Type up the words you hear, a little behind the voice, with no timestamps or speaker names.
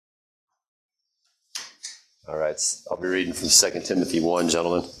All right, I'll be reading from 2 Timothy 1,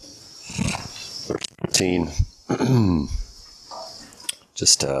 gentlemen. Verse 13.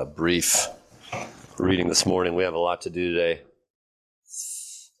 Just a brief reading this morning. We have a lot to do today.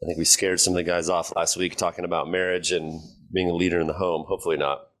 I think we scared some of the guys off last week talking about marriage and being a leader in the home. Hopefully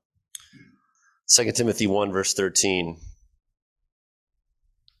not. 2 Timothy 1, verse 13.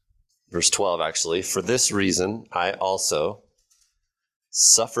 Verse 12, actually. For this reason, I also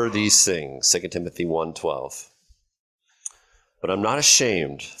suffer these things. 2 Timothy 1:12. But I'm not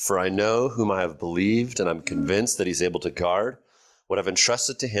ashamed, for I know whom I have believed, and I'm convinced that he's able to guard what I've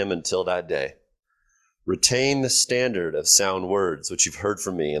entrusted to him until that day. Retain the standard of sound words which you've heard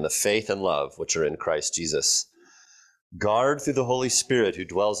from me, and the faith and love which are in Christ Jesus. Guard through the Holy Spirit who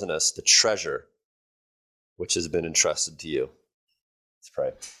dwells in us the treasure which has been entrusted to you. Let's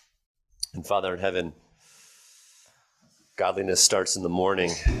pray. And Father in heaven, godliness starts in the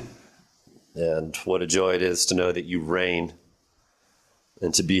morning, and what a joy it is to know that you reign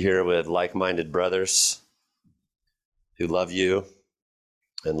and to be here with like-minded brothers who love you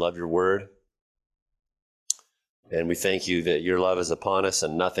and love your word. And we thank you that your love is upon us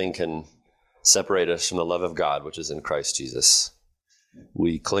and nothing can separate us from the love of God, which is in Christ Jesus.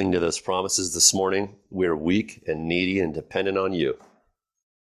 We cling to those promises this morning. We're weak and needy and dependent on you.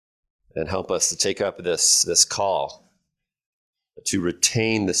 And help us to take up this call to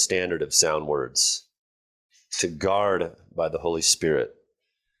retain the standard of sound words, to guard by the Holy Spirit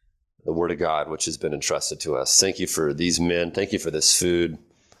the word of God, which has been entrusted to us. Thank you for these men. Thank you for this food.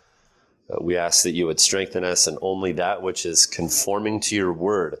 We ask that you would strengthen us, and only that which is conforming to your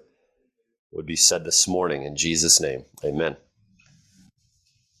word would be said this morning. In Jesus' name, amen.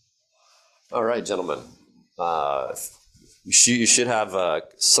 All right, gentlemen. You should have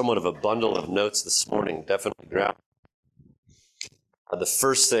somewhat of a bundle of notes this morning. Definitely grab. The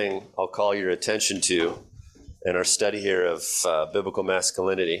first thing I'll call your attention to in our study here of biblical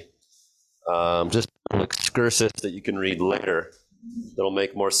masculinity, just an excursus that you can read later that'll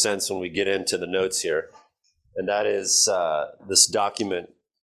make more sense when we get into the notes here. And that is this document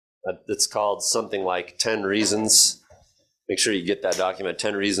that's called something like 10 Reasons. Make sure you get that document,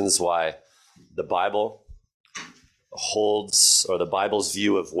 10 Reasons Why the Bible holds, or the Bible's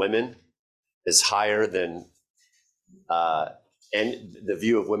view of women is higher than the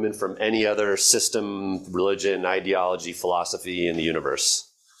view of women from any other system, religion, ideology, philosophy in the universe.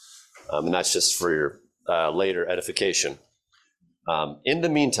 And that's just for your later edification. In the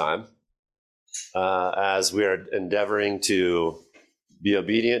meantime, as we are endeavoring to be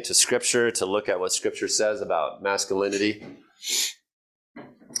obedient to Scripture, to look at what Scripture says about masculinity,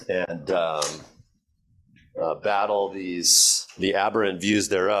 and battle the aberrant views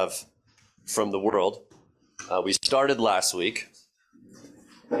thereof from the world. We started last week,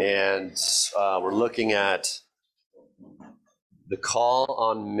 and we're looking at the call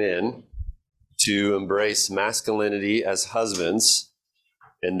on men to embrace masculinity as husbands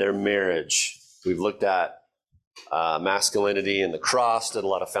in their marriage. We've looked at masculinity and the cross, did a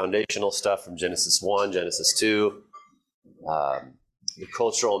lot of foundational stuff from Genesis 1, Genesis 2, the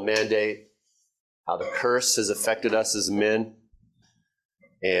cultural mandate, how the curse has affected us as men.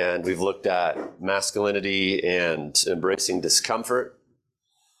 And we've looked at masculinity and embracing discomfort.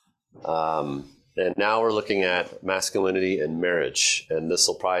 And now we're looking at masculinity and marriage. And this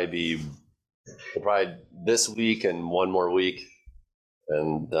will probably be this week and one more week.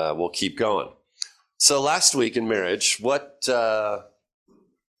 And we'll keep going. So last week in marriage, Brother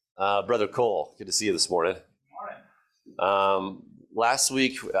Cole, good to see you this morning. Morning. Last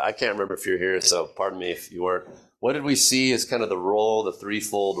week, I can't remember if you're here, so pardon me if you weren't. What did we see as kind of the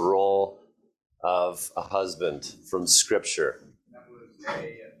threefold role of a husband from Scripture? That was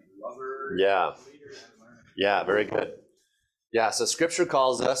a lover, leader, and learner. Yeah, very good. Yeah, so Scripture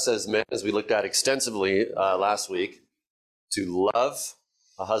calls us as men, as we looked at extensively last week, to love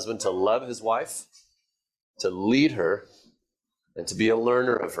a husband, to love his wife, to lead her, and to be a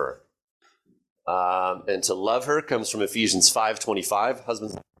learner of her. And to love her comes from Ephesians 5:25,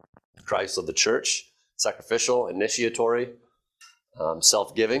 husbands Christ of the church, sacrificial, initiatory,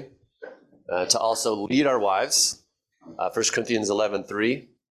 self-giving. To also lead our wives, 1 Corinthians 11:3,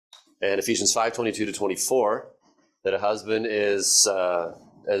 and Ephesians 5:22-24, that a husband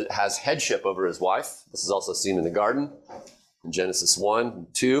has headship over his wife. This is also seen in the garden, in Genesis 1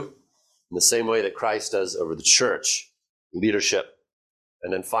 and 2, in the same way that Christ does over the church, leadership.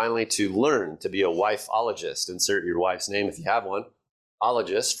 And then finally, to learn to be a wifeologist. Insert your wife's name if you have one.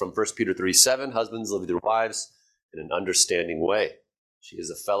 Ologist from 1 Peter 3:7, husbands live with your wives in an understanding way. She is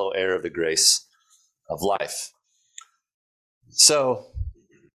a fellow heir of the grace of life. So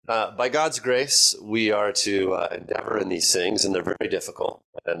by God's grace, we are to endeavor in these things, and they're very difficult,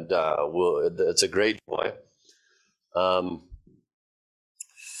 and it's a great joy.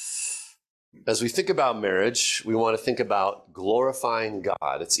 As we think about marriage, we want to think about glorifying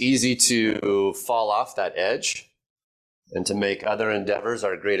God. It's easy to fall off that edge and to make other endeavors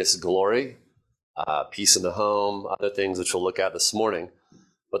our greatest glory, peace in the home, other things which we'll look at this morning.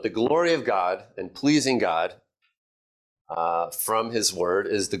 But the glory of God and pleasing God from his word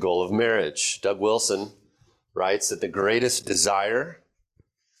is the goal of marriage. Doug Wilson writes that the greatest desire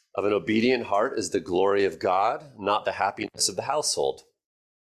of an obedient heart is the glory of God, not the happiness of the household.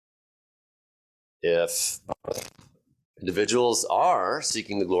 If individuals are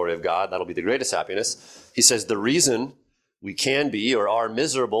seeking the glory of God, that'll be the greatest happiness. He says the reason we can be or are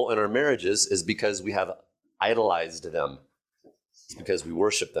miserable in our marriages is because we have idolized them. It's because we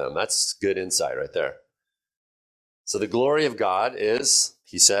worship them. That's good insight right there. So the glory of God is,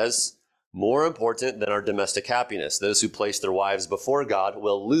 he says, more important than our domestic happiness. Those who place their wives before God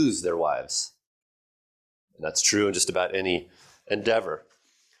will lose their wives. And that's true in just about any endeavor.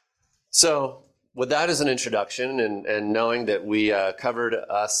 So with that as an introduction and knowing that we covered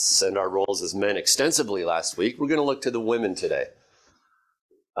us and our roles as men extensively last week, we're going to look to the women today.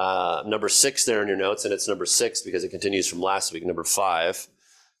 Number 6 there in your notes, and it's number 6 because it continues from last week, number 5.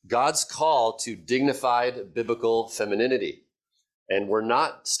 God's call to dignified biblical femininity. And we're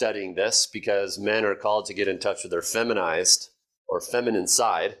not studying this because men are called to get in touch with their feminized or feminine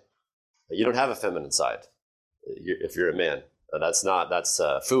side. You don't have a feminine side if you're a man. That's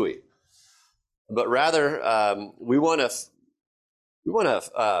phooey. But rather, we want to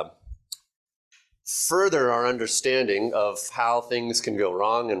further our understanding of how things can go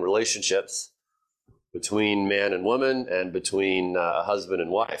wrong in relationships between man and woman and between husband and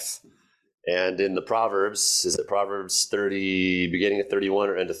wife. And in the Proverbs, is it Proverbs 30, beginning of 31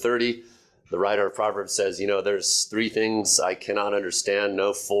 or end of 30? The writer of Proverbs says, there's 3 things I cannot understand,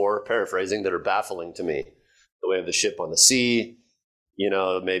 no 4, paraphrasing, that are baffling to me. The way of the ship on the sea,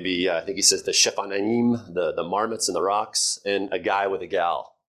 maybe I think he says the shepanaim, the marmots and the rocks, and a guy with a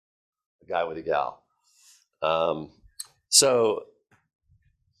gal. So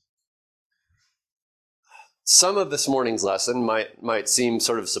some of this morning's lesson might seem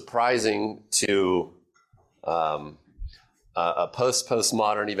sort of surprising to a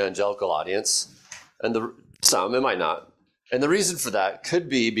postmodern evangelical audience, and some it might not. And the reason for that could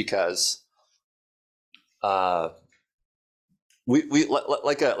be because we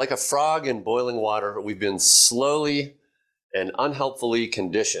like a frog in boiling water, we've been slowly and unhelpfully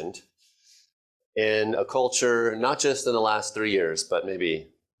conditioned in a culture, not just in the last 3 years, but maybe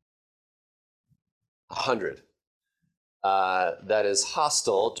 100, that is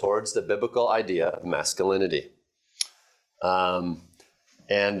hostile towards the biblical idea of masculinity. And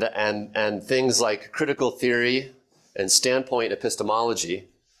things like critical theory and standpoint epistemology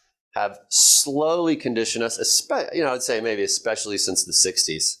have slowly conditioned us, I'd say maybe especially since the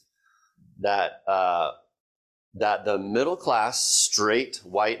 60s, that the middle class, straight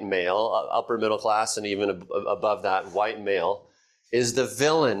white male, upper middle class, and even above that white male, is the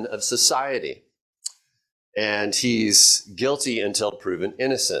villain of society. And he's guilty until proven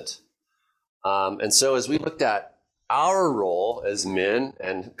innocent. And so as we looked at our role as men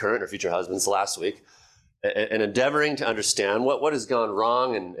and current or future husbands last week, and endeavoring to understand what has gone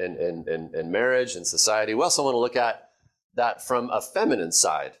wrong in marriage and society, we also want to look at that from a feminine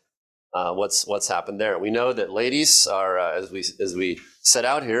side. What's happened there? We know that ladies are, as we set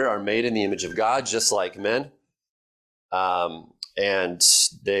out here, are made in the image of God, just like men, and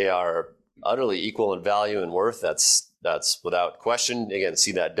they are utterly equal in value and worth. That's without question. Again,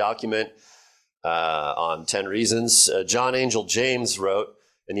 see that document on 10 Reasons. John Angel James wrote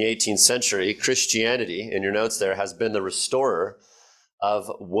in the 18th century, Christianity, in your notes there, has been the restorer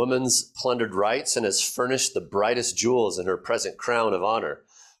of woman's plundered rights and has furnished the brightest jewels in her present crown of honor.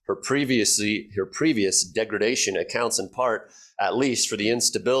 Her previous degradation accounts in part, at least, for the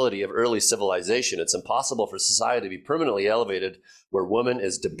instability of early civilization. It's impossible for society to be permanently elevated where woman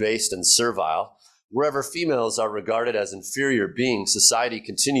is debased and servile. Wherever females are regarded as inferior beings, society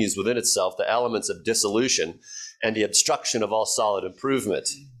continues within itself the elements of dissolution and the obstruction of all solid improvement.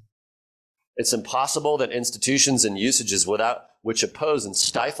 It's impossible that institutions and usages which oppose and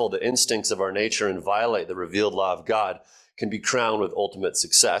stifle the instincts of our nature and violate the revealed law of God can be crowned with ultimate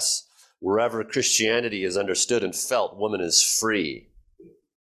success. Wherever Christianity is understood and felt, woman is free.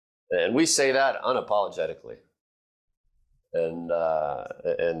 And we say that unapologetically. And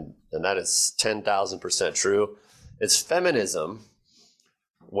that is 10,000% true. It's feminism,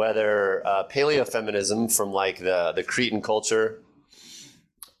 whether paleofeminism from like the Cretan culture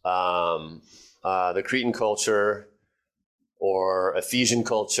the Cretan culture or Ephesian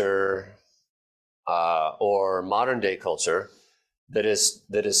culture or modern day culture that is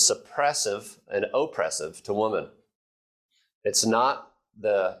suppressive and oppressive to women. It's not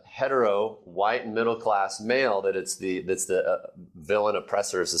the hetero white middle class male that's the villain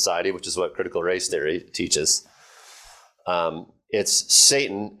oppressor of society, which is what critical race theory teaches. It's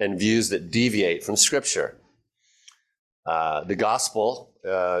Satan and views that deviate from Scripture. The gospel,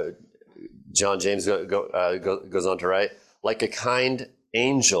 John James goes on to write, like a kind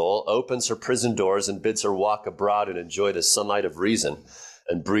angel opens her prison doors and bids her walk abroad and enjoy the sunlight of reason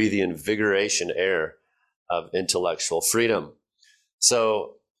and breathe the invigoration air of intellectual freedom.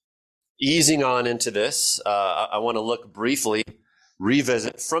 So easing on into this, I want to look briefly,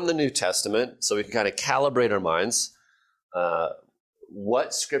 revisit from the New Testament so we can kind of calibrate our minds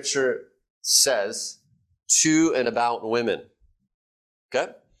what Scripture says to and about women.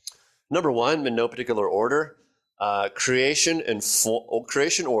 Okay? Number one, in no particular order, creation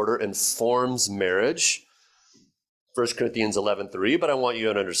order informs marriage. 1 Corinthians 11:3, but I want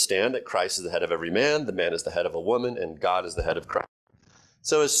you to understand that Christ is the head of every man, the man is the head of a woman, and God is the head of Christ.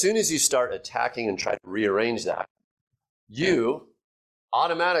 So as soon as you start attacking and try to rearrange that, you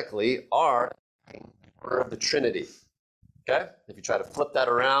automatically are order of the Trinity. Okay? If you try to flip that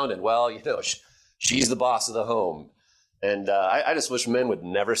around and, well, she's the boss of the home. And I just wish men would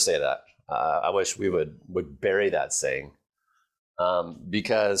never say that. I wish we would bury that saying,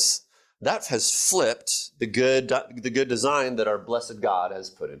 because that has flipped the good design that our blessed God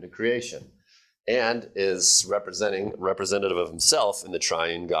has put into creation, and is representative of himself in the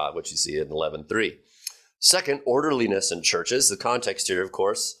triune God, which you see in 11:3. Second, orderliness in churches. The context here, of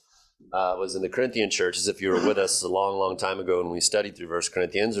course, was in the Corinthian churches. If you were with us a long, long time ago when we studied through 1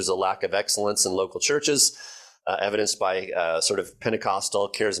 Corinthians, there's a lack of excellence in local churches, evidenced by sort of Pentecostal,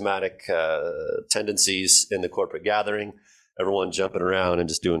 charismatic tendencies in the corporate gathering, everyone jumping around and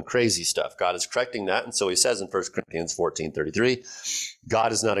just doing crazy stuff. God is correcting that, and so he says in 1 Corinthians 14:33,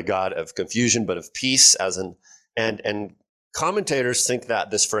 God is not a God of confusion, but of peace, and commentators think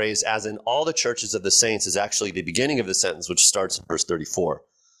that this phrase, as in all the churches of the saints, is actually the beginning of the sentence, which starts in verse 34.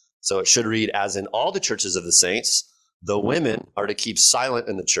 So it should read, as in all the churches of the saints, the women are to keep silent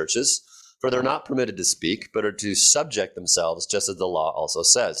in the churches, for they're not permitted to speak, but are to subject themselves, just as the law also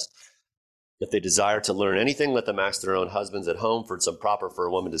says. If they desire to learn anything, let them ask their own husbands at home, for it's improper for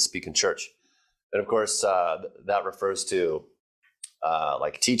a woman to speak in church. And of course, that refers to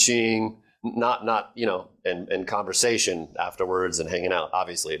like teaching, not and conversation afterwards and hanging out.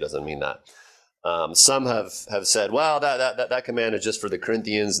 Obviously, it doesn't mean that. Some have said, well, that command is just for the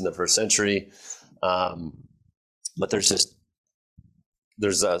Corinthians in the first century, but there's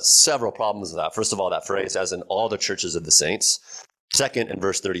several problems with that. First of all, that phrase, as in all the churches of the saints. Second, in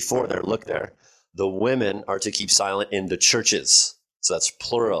verse 34, look there, the women are to keep silent in the churches. So that's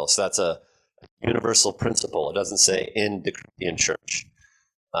plural. So that's a universal principle. It doesn't say in the Corinthian church.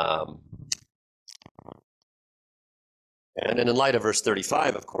 And then in light of verse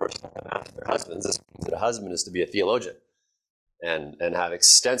 35, of course, their husbands, this means that a husband is to be a theologian and have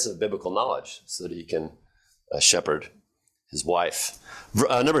extensive biblical knowledge so that he can shepherd his wife.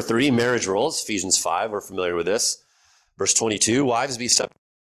 Number 3, marriage roles, Ephesians 5, we're familiar with this. Verse 22, wives be subject.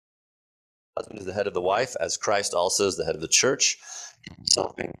 Husband is the head of the wife, as Christ also is the head of the church,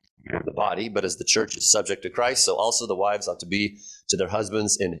 himself being the body, but as the church is subject to Christ, so also the wives ought to be to their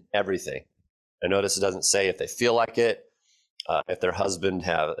husbands in everything. And notice it doesn't say if they feel like it, if their husbands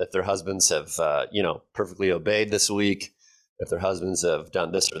have perfectly obeyed this week, if their husbands have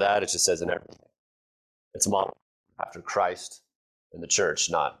done this or that. It just says in everything. It's modeled after Christ and the church,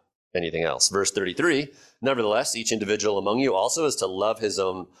 not anything else. Verse 33, nevertheless, each individual among you also is to love his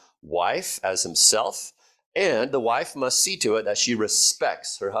own wife as himself, and the wife must see to it that she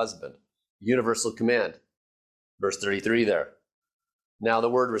respects her husband. Universal command. Verse 33 there. Now the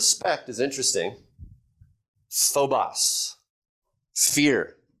word respect is interesting. Phobos,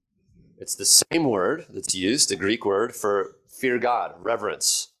 fear. It's the same word that's used, the Greek word for fear God,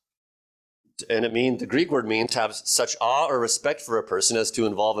 reverence. And the Greek word means to have such awe or respect for a person as to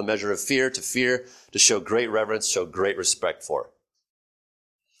involve a measure of fear, to show great reverence, show great respect for.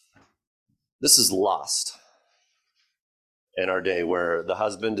 This is lost in our day, where the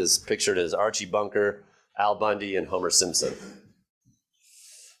husband is pictured as Archie Bunker, Al Bundy, and Homer Simpson.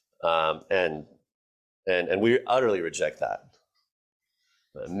 And we utterly reject that.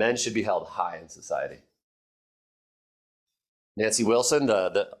 Men should be held high in society. Nancy Wilson,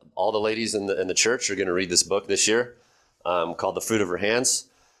 all the ladies in the church are going to read this book this year called The Fruit of Her Hands.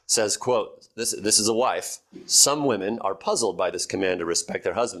 says, quote, this is a wife. Some women are puzzled by this command to respect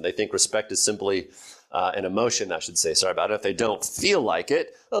their husband. They think respect is simply an emotion, I should say. Sorry about it. If they don't feel like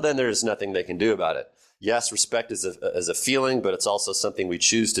it, well, then there's nothing they can do about it. Yes, respect is a feeling, but it's also something we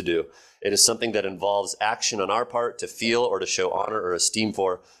choose to do. It is something that involves action on our part to feel or to show honor or esteem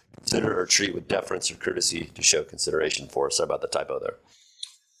for, consider or treat with deference or courtesy to show consideration for. Sorry about the typo there.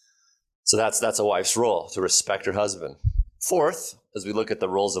 So that's a wife's role, to respect her husband. Fourth, as we look at the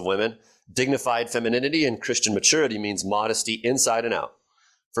roles of women, dignified femininity and Christian maturity means modesty inside and out.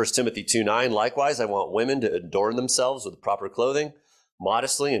 1 Timothy 2:9, likewise, I want women to adorn themselves with proper clothing,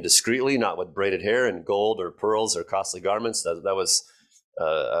 modestly and discreetly, not with braided hair and gold or pearls or costly garments. That was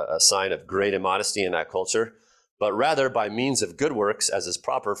a sign of great immodesty in that culture, but rather by means of good works, as is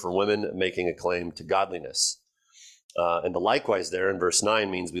proper for women making a claim to godliness. And the likewise there in verse 9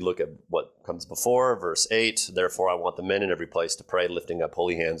 means we look at what comes before. Verse 8, therefore I want the men in every place to pray, lifting up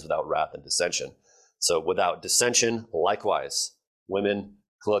holy hands without wrath and dissension. So without dissension, likewise, women,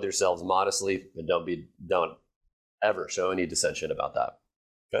 clothe yourselves modestly and don't ever show any dissension about that.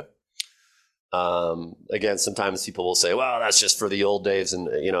 Okay. Again, sometimes people will say, well, that's just for the old days and,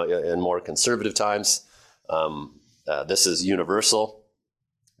 in more conservative times. This is universal.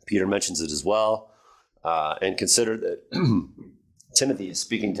 Peter mentions it as well. And consider that Timothy is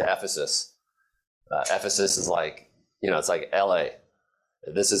speaking to Ephesus. Ephesus is like, it's like LA.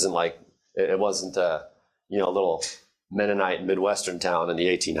 This isn't like, it wasn't a little Mennonite Midwestern town in the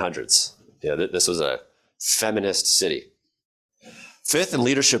 1800s. This was a feminist city. Fifth, in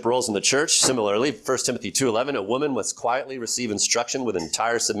leadership roles in the church, similarly, 1 Timothy 2:11, a woman must quietly receive instruction with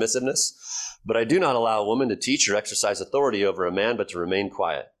entire submissiveness. But I do not allow a woman to teach or exercise authority over a man, but to remain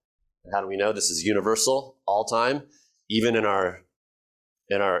quiet. And how do we know this is universal, all time, even in our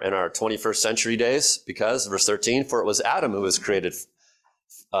 21st century days? Because verse 13, for it was Adam who was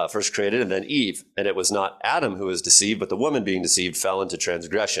first created, and then Eve. And it was not Adam who was deceived, but the woman being deceived fell into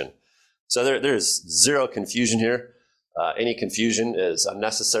transgression. So there's zero confusion here. Any confusion is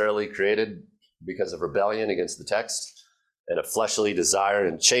unnecessarily created because of rebellion against the text and a fleshly desire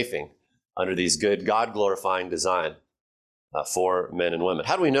and chafing under these good God-glorifying design for men and women.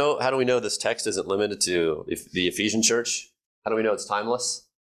 How do we know this text isn't limited to the Ephesian church? How do we know it's timeless?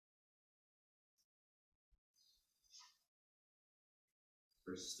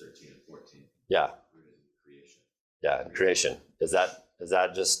 Verses 13 and 14. Yeah. Creation. Yeah, creation. Is that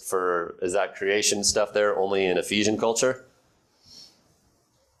creation stuff there only in Ephesian culture?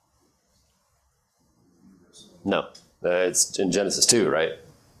 No. It's in Genesis 2, right?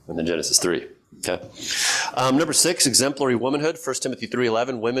 And then Genesis 3. Okay. Number 6, exemplary womanhood. 1 Timothy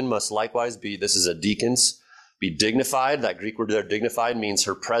 3:11. Women must likewise be, this is a deacons, be dignified. That Greek word there, dignified, means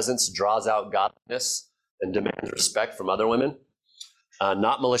her presence draws out godliness and demands respect from other women.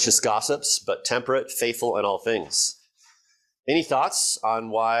 Not malicious gossips, but temperate, faithful in all things. Any thoughts on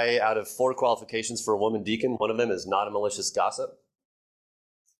why, out of 4 qualifications for a woman deacon, one of them is not a malicious gossip?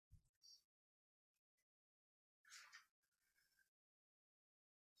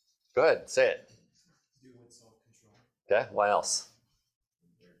 Go ahead, say it. Do with self-control. Okay, why else?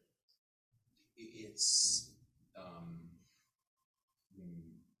 It's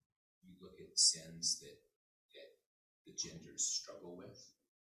when you look at sins that the genders struggle with,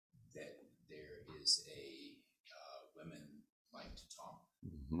 that there is a women like to talk.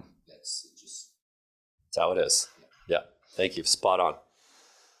 Mm-hmm. That's how it is. Yeah, thank you. Spot on.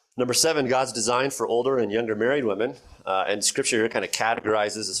 Number 7, God's design for older and younger married women. And Scripture here kind of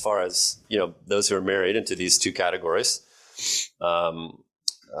categorizes, as far as, those who are married, into these 2 categories.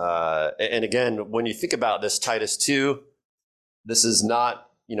 And again, when you think about this, Titus 2, this is not,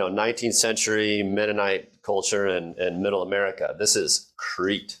 19th century Mennonite culture and middle America. This is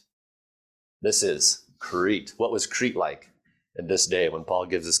Crete. What was Crete like in this day when Paul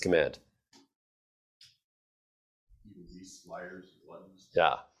gives this command? evil beasts, liars, gluttons.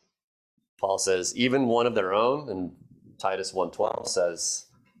 Yeah. Paul says, even one of their own, and Titus 1:12 says,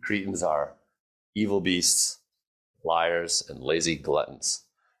 Cretans are evil beasts, liars, and lazy gluttons.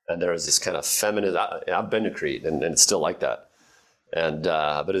 And there is this kind of feminine, I've been to Crete, and it's still like that. And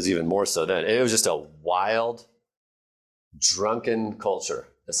but it's even more so then. It was just a wild, drunken culture,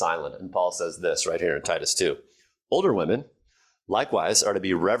 this island. And Paul says this right here in Titus 2. Older women, likewise, are to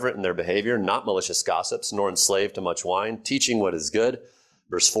be reverent in their behavior, not malicious gossips, nor enslaved to much wine, teaching what is good.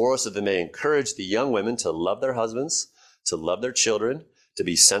 Verse 4, so that they may encourage the young women to love their husbands, to love their children, to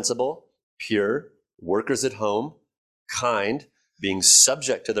be sensible, pure, workers at home, kind, being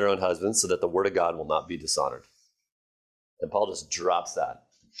subject to their own husbands, so that the word of God will not be dishonored. And Paul just drops that.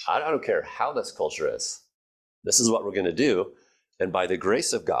 I don't care how this culture is. This is what we're going to do. And by the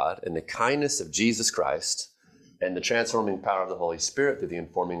grace of God and the kindness of Jesus Christ and the transforming power of the Holy Spirit through the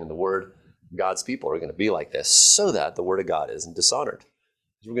informing of the word, God's people are going to be like this so that the word of God isn't dishonored.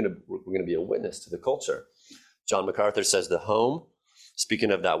 We're going to be a witness to the culture. John MacArthur says the home, speaking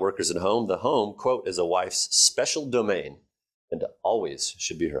of that workers at home, the home, quote, is a wife's special domain and always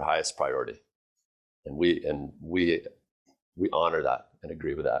should be her highest priority. And we honor that and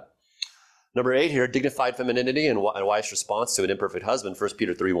agree with that. Number 8 here, dignified femininity and a wife's response to an imperfect husband, 1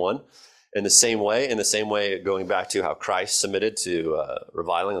 Peter 3:1. In the same way, going back to how Christ submitted to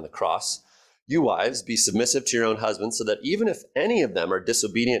reviling on the cross, you wives, be submissive to your own husbands, so that even if any of them are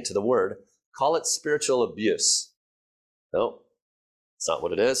disobedient to the word, call it spiritual abuse. No, it's not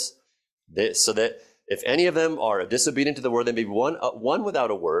what it is. So that if any of them are disobedient to the word, they may be won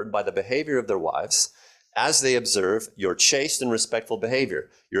without a word by the behavior of their wives, as they observe your chaste and respectful behavior.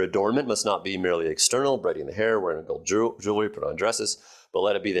 Your adornment must not be merely external, braiding the hair, wearing gold jewelry, put on dresses, but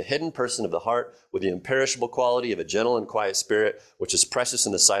let it be the hidden person of the heart with the imperishable quality of a gentle and quiet spirit, which is precious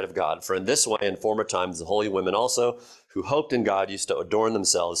in the sight of God. For in this way, in former times, the holy women also, who hoped in God, used to adorn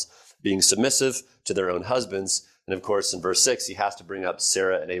themselves, being submissive to their own husbands. And of course, in verse 6, he has to bring up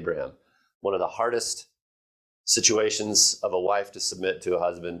Sarah and Abraham. One of the hardest situations of a wife to submit to a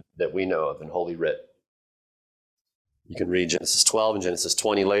husband that we know of in Holy Writ. You can read Genesis 12 and Genesis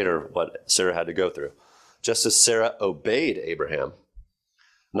 20 later, what Sarah had to go through. Just as Sarah obeyed Abraham,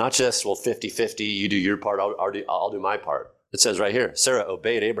 not just, 50-50, you do your part, I'll do my part. It says right here, Sarah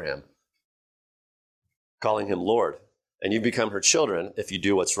obeyed Abraham, calling him Lord, and you become her children if you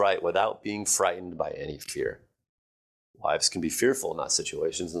do what's right without being frightened by any fear. Wives can be fearful in that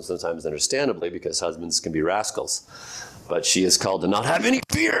situations, and sometimes understandably, because husbands can be rascals. But she is called to not have any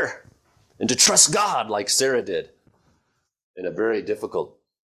fear and to trust God like Sarah did in a very difficult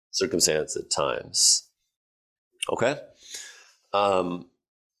circumstance at times. Okay?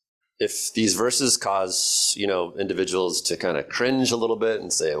 If these verses cause, individuals to kind of cringe a little bit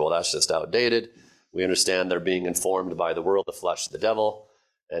and say, well, that's just outdated, we understand they're being informed by the world, the flesh, the devil,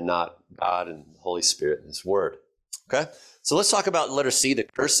 and not God and the Holy Spirit and his word. Okay? So let's talk about letter C, the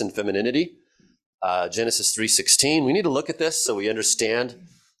curse and femininity. Genesis 3:16. We need to look at this so we understand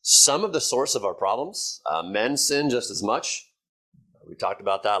some of the source of our problems. Men sin just as much. We talked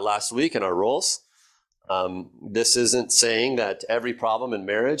about that last week in our roles. This isn't saying that every problem in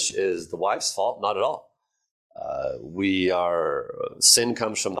marriage is the wife's fault. Not at all. Sin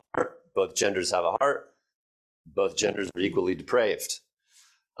comes from the heart. Both genders have a heart. Both genders are equally depraved.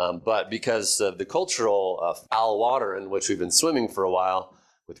 But because of the cultural foul water in which we've been swimming for a while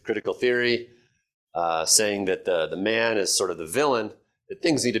with critical theory, saying that the man is sort of the villain, that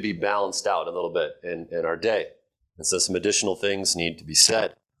things need to be balanced out a little bit in our day. And so some additional things need to be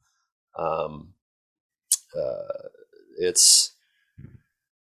said.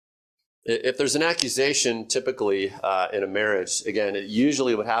 If there's an accusation, typically in a marriage, again,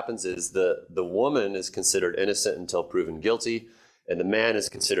 usually what happens is the woman is considered innocent until proven guilty, and the man is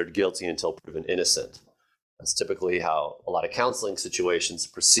considered guilty until proven innocent. That's typically how a lot of counseling situations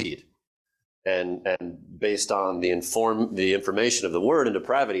proceed. And based on the information of the word and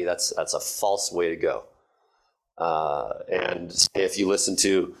depravity, that's a false way to go. And if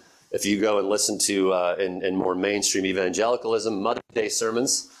you go and listen to in more mainstream evangelicalism, Mother's Day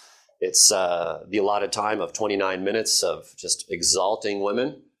sermons, it's the allotted time of 29 minutes of just exalting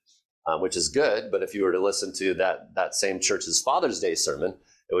women, which is good. But if you were to listen to that same church's Father's Day sermon,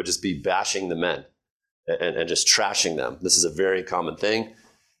 it would just be bashing the men and just trashing them. This is a very common thing,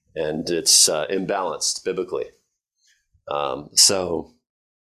 and it's imbalanced biblically. So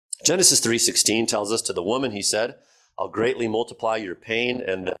Genesis 3:16 tells us, to the woman he said, I'll greatly multiply your pain,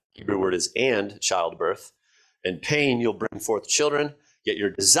 and the Hebrew word is and childbirth. In pain you'll bring forth children, yet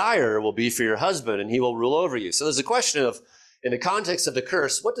your desire will be for your husband, and he will rule over you. So there's a question of, in the context of the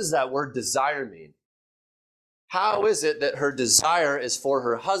curse, what does that word desire mean? How is it that her desire is for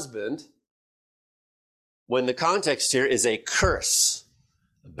her husband when the context here is a curse,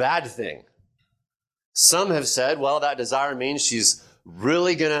 a bad thing? Some have said, well, that desire means she's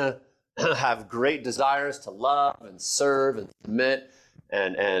really going to have great desires to love and serve and submit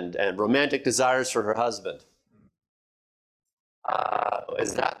and romantic desires for her husband.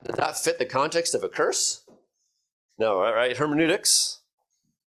 Does that fit the context of a curse? No, right? Hermeneutics.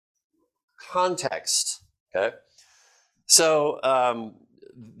 Context. Okay. So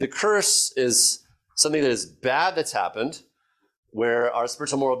the curse is something that is bad that's happened, where our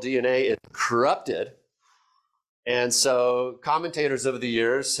spiritual moral DNA is corrupted. And so commentators over the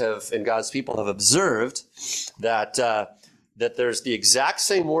years and God's people have observed that that there's the exact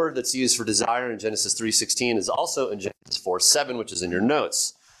same word that's used for desire in Genesis 3:16 is also in Genesis 4:7, which is in your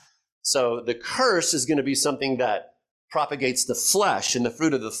notes. So the curse is going to be something that propagates the flesh, and the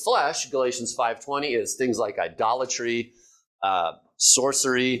fruit of the flesh, Galatians 5:20, is things like idolatry,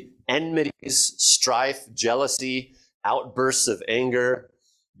 sorcery, enmities, strife, jealousy, outbursts of anger,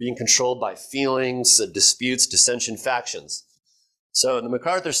 being controlled by feelings, disputes, dissension, factions. So the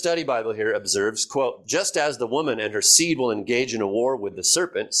MacArthur Study Bible here observes, quote, just as the woman and her seed will engage in a war with the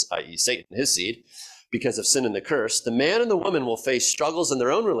serpents, i.e. Satan and his seed, because of sin and the curse, the man and the woman will face struggles in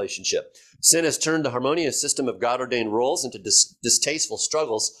their own relationship. Sin has turned the harmonious system of God-ordained roles into distasteful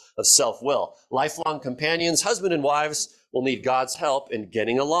struggles of self-will. Lifelong companions, husband and wives, will need God's help in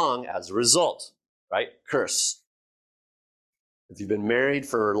getting along as a result, right? Curse. If you've been married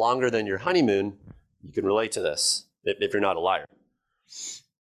for longer than your honeymoon, you can relate to this, if you're not a liar.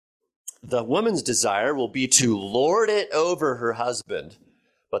 The woman's desire will be to lord it over her husband,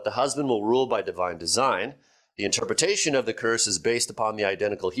 but the husband will rule by divine design. The interpretation of the curse is based upon the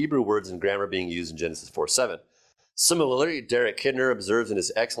identical Hebrew words and grammar being used in Genesis 4:7. Similarly, Derek Kidner observes in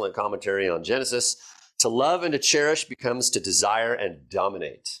his excellent commentary on Genesis, to love and to cherish becomes to desire and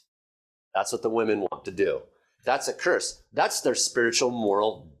dominate. That's what the women want to do. That's a curse. That's their spiritual,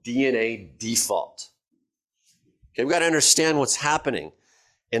 moral DNA default. Okay, we've got to understand what's happening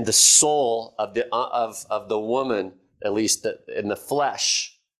in the soul of the woman, at least in the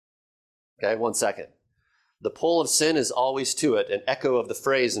flesh. Okay, 1 second. The pull of sin is always to it. An echo of the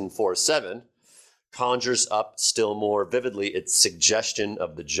phrase in 4:7 conjures up still more vividly its suggestion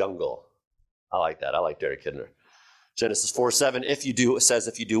of the jungle. I like that. I like Derek Kidner. Genesis 4:7, if you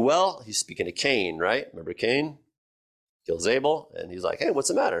do well, he's speaking to Cain, right? Remember Cain? Kills Abel, and he's like, hey, what's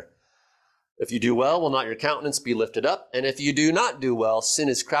the matter? If you do well, will not your countenance be lifted up? And if you do not do well, sin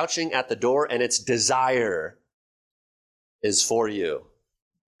is crouching at the door, and its desire is for you.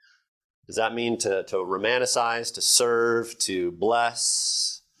 Does that mean to romanticize, to serve, to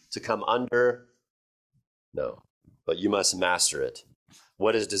bless, to come under? No, but you must master it.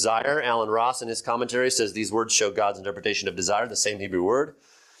 What is desire? Alan Ross in his commentary says these words show God's interpretation of desire, the same Hebrew word.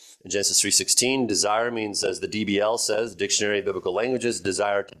 In Genesis 3:16, desire means, as the DBL says, Dictionary of Biblical Languages,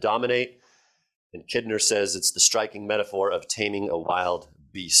 desire to dominate. And Kidner says it's the striking metaphor of taming a wild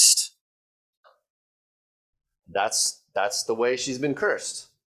beast. That's the way she's been cursed.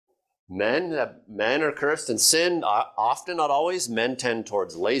 Men are cursed in sin, often, not always. Men tend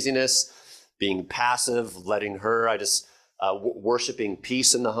towards laziness, being passive, letting her, worshiping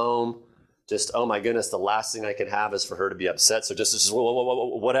peace in the home. Just, oh my goodness, the last thing I can have is for her to be upset. So just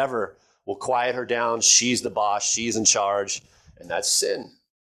whatever will quiet her down. She's the boss. She's in charge. And that's sin.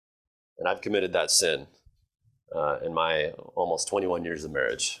 And I've committed that sin in my almost 21 years of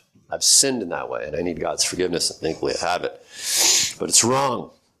marriage. I've sinned in that way, and I need God's forgiveness, and thankfully I have it. But it's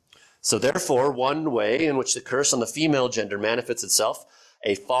wrong. So therefore, one way in which the curse on the female gender manifests itself,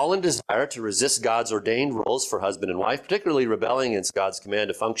 a fallen desire to resist God's ordained roles for husband and wife, particularly rebelling against God's command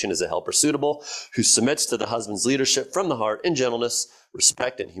to function as a helper suitable, who submits to the husband's leadership from the heart in gentleness,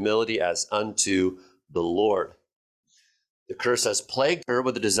 respect, and humility as unto the Lord. The curse has plagued her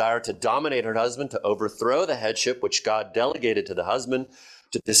with a desire to dominate her husband, to overthrow the headship which God delegated to the husband,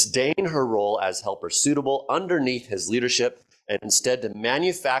 to disdain her role as helper suitable underneath his leadership, and instead to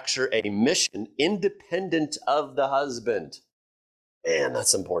manufacture a mission independent of the husband. Man,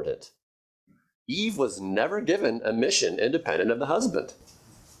 that's important. Eve was never given a mission independent of the husband.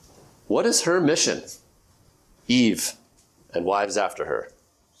 What is her mission? Eve and wives after her.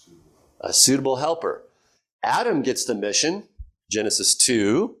 A suitable helper. Adam gets the mission, Genesis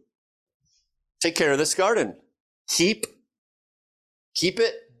 2, take care of this garden. Keep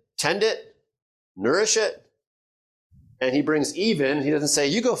it, tend it, nourish it. And he brings Eve in. He doesn't say,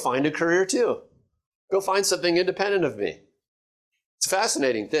 you go find a career too. Go find something independent of me. It's a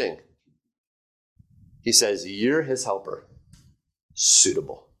fascinating thing. He says, you're his helper,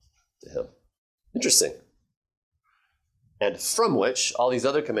 suitable to him. Interesting. And from which all these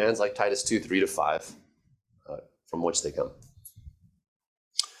other commands like Titus 2, 3-5, from which they come.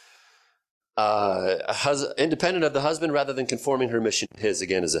 Independent of the husband rather than conforming her mission to his,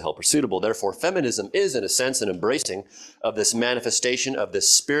 again, as a helper suitable. Therefore, feminism is, in a sense, an embracing of this manifestation of this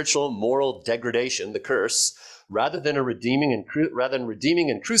spiritual, moral degradation, the curse, rather than redeeming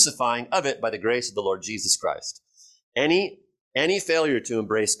and crucifying of it by the grace of the Lord Jesus Christ. Any failure to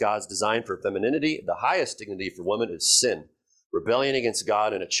embrace God's design for femininity, the highest dignity for woman, is sin, rebellion against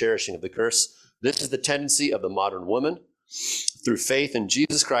God, and a cherishing of the curse. This is the tendency of the modern woman. Through faith in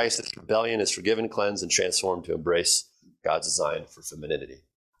Jesus Christ, this rebellion is forgiven, cleansed, and transformed to embrace God's design for femininity.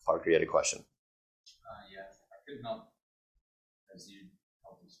 Parker, you had a question. Yeah, I couldn't help as you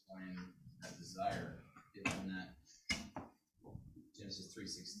help explain that desire, given that Genesis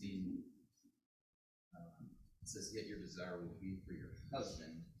 3:16 it says, "Yet your desire will be for your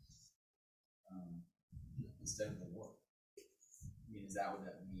husband instead of the Lord." I mean, is that what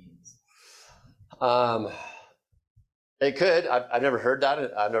that means? It could. I've never heard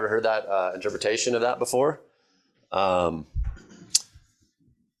that. I've never heard that interpretation of that before.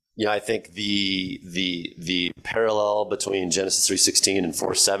 I think the parallel between Genesis 3:16 and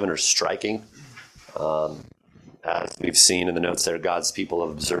 4:7 are striking. As we've seen in the notes there, God's people have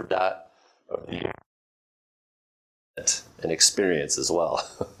observed that over the years and experience as well.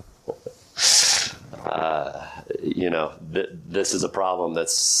 This is a problem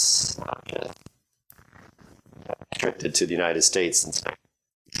that's restricted to the United States since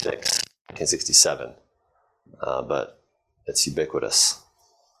 1967, but it's ubiquitous,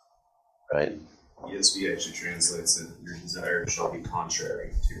 right? ESV actually translates it, your desire shall be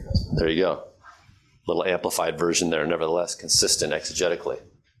contrary to your husband. There you go. Little amplified version there, nevertheless consistent exegetically.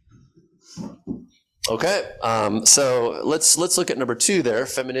 Okay, so let's look at number 2 there,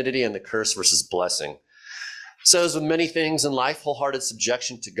 femininity and the curse versus blessing. So as with many things in life, wholehearted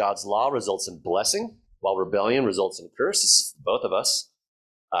subjection to God's law results in blessing, while rebellion results in curse. It's both of us.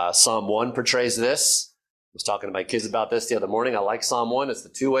 Psalm 1 portrays this. I was talking to my kids about this the other morning. I like Psalm 1. It's the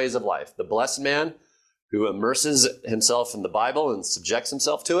 2 ways of life. The blessed man who immerses himself in the Bible and subjects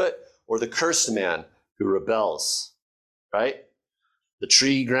himself to it, or the cursed man who rebels, right? The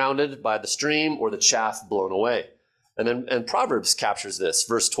tree grounded by the stream, or the chaff blown away. And Proverbs captures this.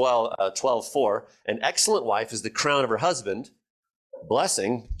 Verse 12:4, an excellent wife is the crown of her husband,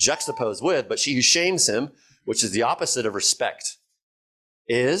 blessing, juxtaposed with, but she who shames him, which is the opposite of respect,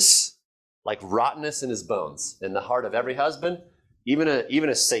 is like rottenness in his bones. In the heart of every husband, even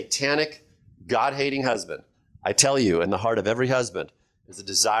a satanic, God-hating husband, I tell you, in the heart of every husband is a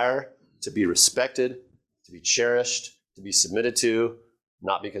desire to be respected, to be cherished, to be submitted to,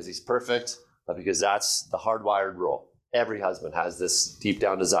 not because he's perfect, but because that's the hardwired rule. Every husband has this deep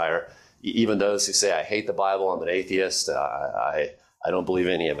down desire. Even those who say, I hate the Bible, I'm an atheist, I don't believe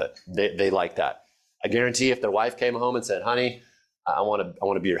any of it. They like that. I guarantee if their wife came home and said, honey, I want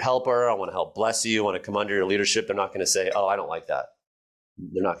to be your helper, I want to help bless you, I want to come under your leadership, they're not going to say, oh, I don't like that.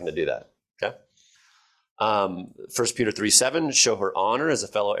 They're not going to do that. Okay? 1 Peter 3:7, show her honor as a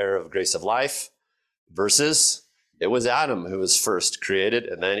fellow heir of grace of life, versus it was Adam who was first created,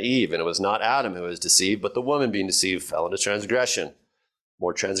 and then Eve, and it was not Adam who was deceived, but the woman being deceived fell into transgression.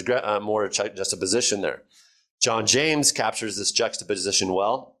 More juxtaposition there. John James captures this juxtaposition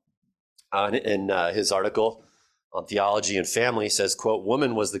well in his article on theology and family. He says, quote,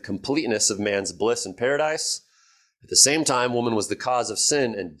 woman was the completeness of man's bliss in paradise. At the same time, woman was the cause of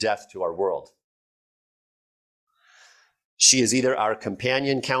sin and death to our world. She is either our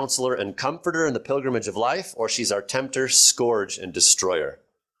companion, counselor, and comforter in the pilgrimage of life, or she's our tempter, scourge, and destroyer.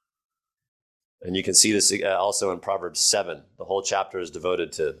 And you can see this also in Proverbs 7. The whole chapter is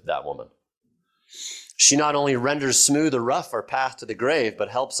devoted to that woman. She not only renders smooth or rough our path to the grave, but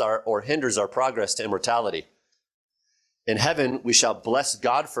helps or hinders our progress to immortality. In heaven, we shall bless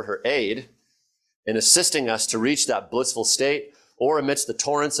God for her aid in assisting us to reach that blissful state, or amidst the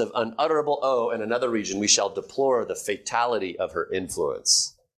torrents of unutterable woe in another region, we shall deplore the fatality of her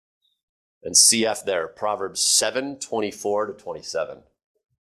influence. And CF there, Proverbs 7:24-27.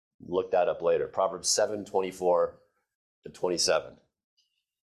 Look that up later. Proverbs 7:24-27.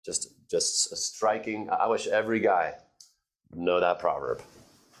 Just a striking. I wish every guy would know that proverb,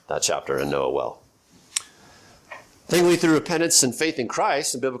 that chapter, and know it well. Thankfully, through repentance and faith in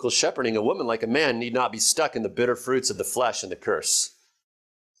Christ and biblical shepherding, a woman like a man need not be stuck in the bitter fruits of the flesh and the curse.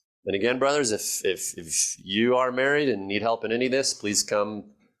 And again, brothers, if you are married and need help in any of this, please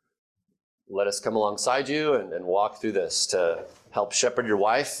come. Let us come alongside you and walk through this to help shepherd your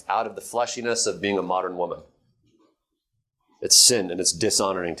wife out of the fleshiness of being a modern woman. It's sin and it's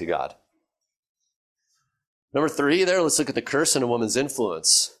dishonoring to God. Number 3 there, let's look at the curse and a woman's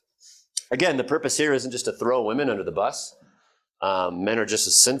influence. Again, the purpose here isn't just to throw women under the bus. Men are just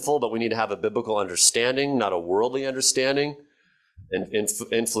as sinful, but we need to have a biblical understanding, not a worldly understanding, and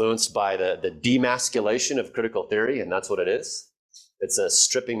influenced by the demasculation of critical theory, and that's what it is. It's a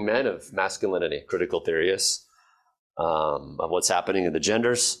stripping men of masculinity, critical theory is, of what's happening in the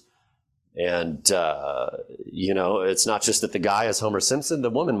genders. And, it's not just that the guy is Homer Simpson, the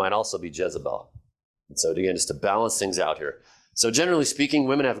woman might also be Jezebel. And so again, just to balance things out here. So generally speaking,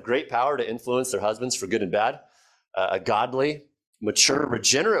 women have great power to influence their husbands for good and bad. A godly, mature,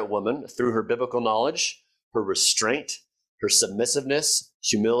 regenerate woman, through her biblical knowledge, her restraint, her submissiveness,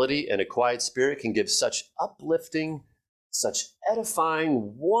 humility, and a quiet spirit, can give such uplifting, such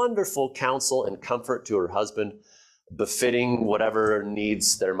edifying, wonderful counsel and comfort to her husband, befitting whatever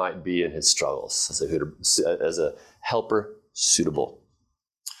needs there might be in his struggles, as a helper suitable.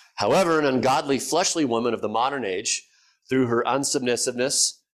 However, an ungodly, fleshly woman of the modern age, through her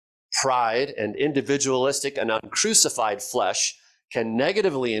unsubmissiveness, pride, and individualistic and uncrucified flesh, can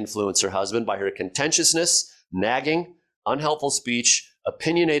negatively influence her husband by her contentiousness, nagging, unhelpful speech,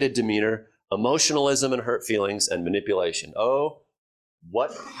 opinionated demeanor, emotionalism and hurt feelings, and manipulation. Oh,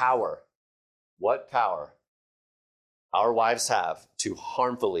 what power our wives have to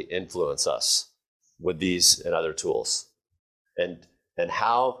harmfully influence us with these and other tools. And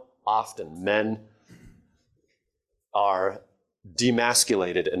how often men are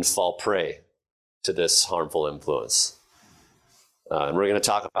demasculated and fall prey to this harmful influence. And we're going to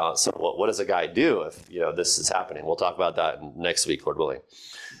talk about, so what does a guy do if this is happening? We'll talk about that next week, Lord willing.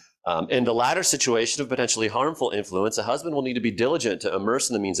 In the latter situation of potentially harmful influence, a husband will need to be diligent to immerse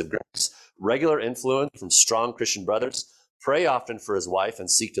in the means of grace, regular influence from strong Christian brothers, pray often for his wife, and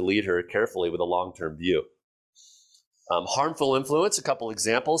seek to lead her carefully with a long-term view. Harmful influence, a couple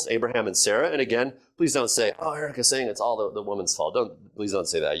examples, Abraham and Sarah. And again, please don't say, oh, Erica's saying it's all the woman's fault. Please don't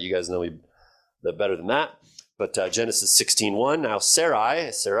say that. You guys know me better than that. But Genesis 16:1, now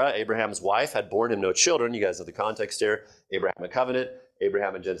Sarah, Abraham's wife, had borne him no children. You guys know the context here. Abraham a covenant.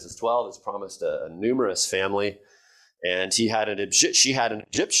 Abraham in Genesis 12 is promised a numerous family. And she had an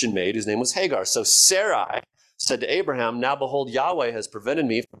Egyptian maid whose name was Hagar. So Sarai said to Abraham, now behold, Yahweh has prevented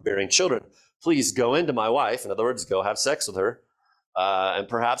me from bearing children. Please go into my wife. In other words, go have sex with her. And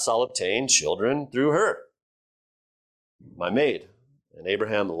perhaps I'll obtain children through her, my maid. And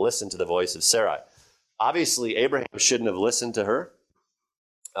Abraham listened to the voice of Sarai. Obviously, Abraham shouldn't have listened to her,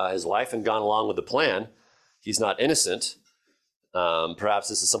 his wife, and gone along with the plan. He's not innocent. Perhaps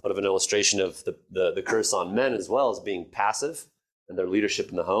this is somewhat of an illustration of the curse on men as well as being passive in their leadership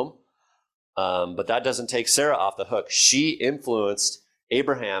in the home. But that doesn't take Sarah off the hook. She influenced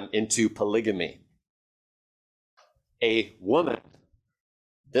Abraham into polygamy. A woman,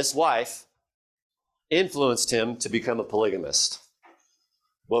 this wife, influenced him to become a polygamist.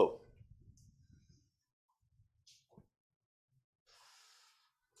 Whoa.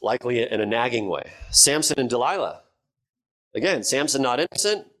 Likely in a nagging way. Samson and Delilah. Again, Samson not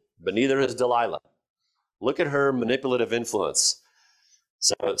innocent, but neither is Delilah. Look at her manipulative influence.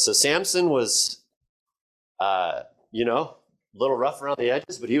 So Samson was, a little rough around the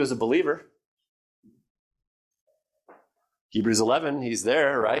edges, but he was a believer. Hebrews 11, he's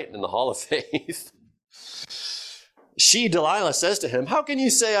there, right, in the hall of faith. Delilah, says to him, how can you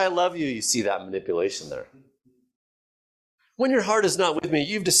say I love you? You see that manipulation there. When your heart is not with me,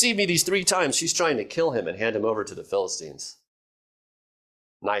 you've deceived me these 3 times. She's trying to kill him and hand him over to the Philistines.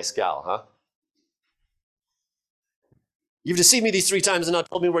 Nice gal, huh? You've deceived me these 3 times and not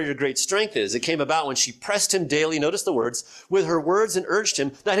told me where your great strength is. It came about when she pressed him daily, notice the words, with her words and urged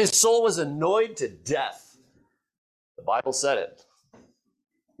him that his soul was annoyed to death. The Bible said it.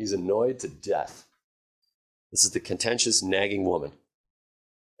 He's annoyed to death. This is the contentious, nagging woman.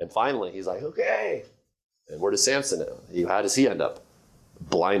 And finally, he's like, okay. And where does Samson go? How does he end up?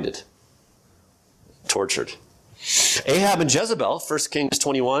 Blinded. Tortured. Ahab and Jezebel, 1 Kings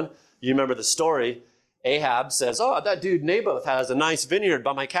 21. You remember the story. Ahab says, oh, that dude Naboth has a nice vineyard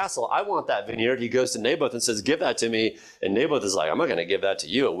by my castle. I want that vineyard. He goes to Naboth and says, give that to me. And Naboth is like, I'm not going to give that to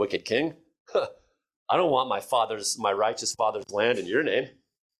you, a wicked king. I don't want my righteous father's land in your name.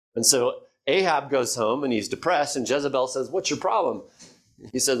 And so Ahab goes home and he's depressed. And Jezebel says, what's your problem?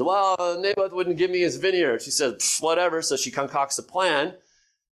 He says, well, Naboth wouldn't give me his vineyard. She says, whatever. So she concocts a plan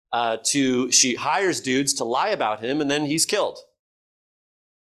she hires dudes to lie about him, and then he's killed.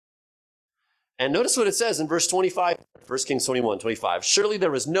 And notice what it says in verse 25, 1 Kings 21:25. Surely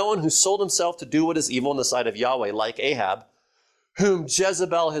there was no one who sold himself to do what is evil in the sight of Yahweh like Ahab, whom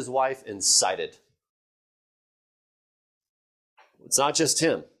Jezebel his wife incited. It's not just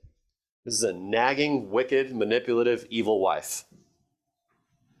him. This is a nagging, wicked, manipulative, evil wife.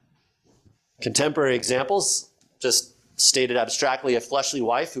 Contemporary examples, just stated abstractly, a fleshly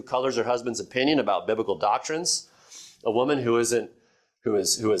wife who colors her husband's opinion about biblical doctrines, a woman who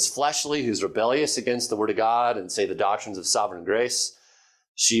is fleshly, who's rebellious against the word of God and say the doctrines of sovereign grace.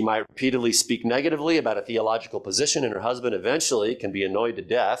 She might repeatedly speak negatively about a theological position, and her husband eventually can be annoyed to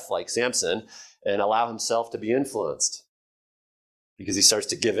death, like Samson, and allow himself to be influenced because he starts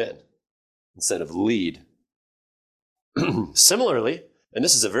to give in instead of lead. Similarly, and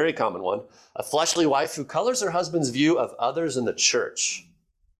this is a very common one, a fleshly wife who colors her husband's view of others in the church.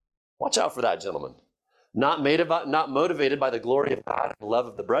 Watch out for that, gentlemen. not motivated by the glory of God and the love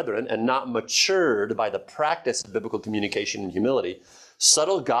of the brethren, and not matured by the practice of biblical communication and humility,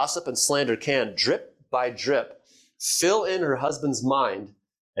 subtle gossip and slander can, drip by drip, fill in her husband's mind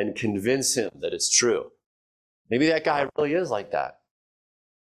and convince him that it's true. Maybe that guy really is like that.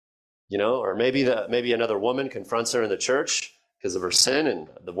 Or maybe another woman confronts her in the church because of her sin, and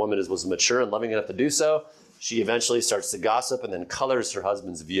the woman was mature and loving enough to do so. She eventually starts to gossip and then colors her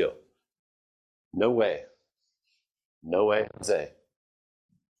husband's view. No way. No way, Jose.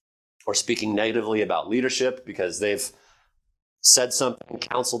 Or speaking negatively about leadership because they've said something,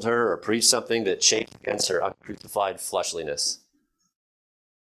 counseled her, or preached something that chafed against her uncrucified fleshliness.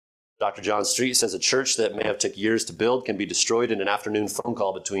 Dr. John Street says a church that may have took years to build can be destroyed in an afternoon phone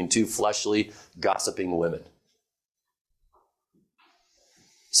call between two fleshly, gossiping women.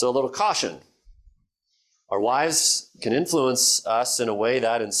 So a little caution. Our wives can influence us in a way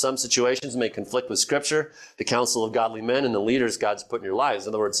that in some situations may conflict with Scripture, the counsel of godly men, and the leaders God's put in your lives. In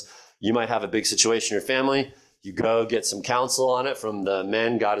other words, you might have a big situation in your family. You go get some counsel on it from the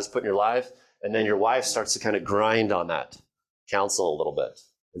men God has put in your life, and then your wife starts to kind of grind on that counsel a little bit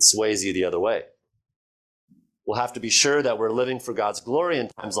and sways you the other way. We'll have to be sure that we're living for God's glory in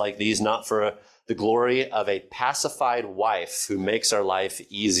times like these, not for the glory of a pacified wife who makes our life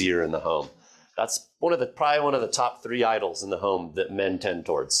easier in the home. That's probably one of the top 3 idols in the home that men tend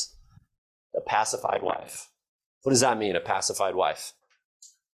towards. A pacified wife. What does that mean, a pacified wife?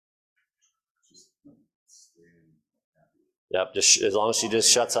 Yep, just as long as she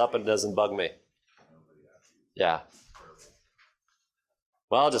just shuts up and doesn't bug me. Yeah.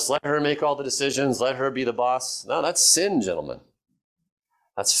 Well, just let her make all the decisions. Let her be the boss. No, that's sin, gentlemen.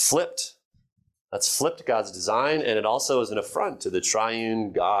 That's flipped. That's flipped God's design, and it also is an affront to the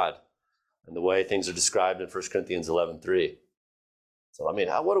triune God and the way things are described in 1 Corinthians 11:3. So,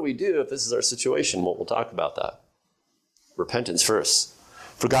 what do we do if this is our situation? Well, we'll talk about that. Repentance first.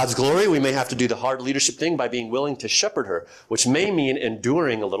 For God's glory, we may have to do the hard leadership thing by being willing to shepherd her, which may mean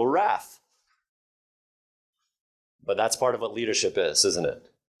enduring a little wrath. But that's part of what leadership is, isn't it?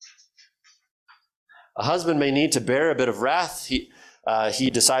 A husband may need to bear a bit of wrath. He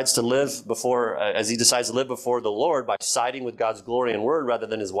decides to live before the Lord by siding with God's glory and word rather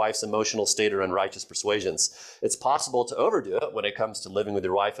than his wife's emotional state or unrighteous persuasions. It's possible to overdo it when it comes to living with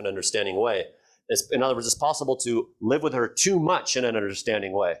your wife in an understanding way. In other words, it's possible to live with her too much in an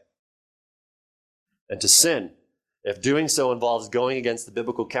understanding way and to sin if doing so involves going against the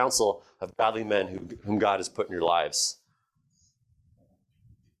biblical counsel of godly men whom God has put in your lives.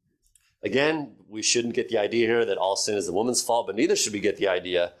 Again, we shouldn't get the idea here that all sin is the woman's fault, but neither should we get the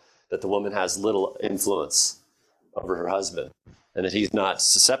idea that the woman has little influence over her husband and that he's not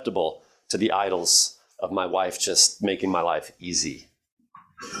susceptible to the idols of my wife just making my life easy.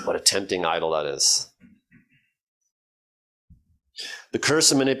 What a tempting idol that is. The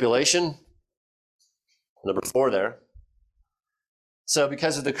curse of manipulation, number 4 there. So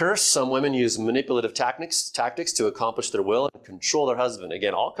because of the curse, some women use manipulative tactics to accomplish their will and control their husband.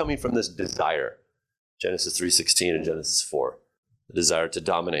 Again, all coming from this desire. Genesis 3:16 and Genesis 4. The desire to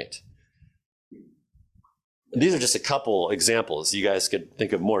dominate. And these are just a couple examples. You guys could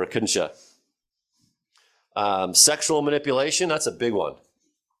think of more, couldn't you? Sexual manipulation, that's a big one.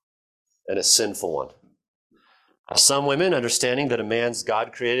 And a sinful one. Some women understanding that a man's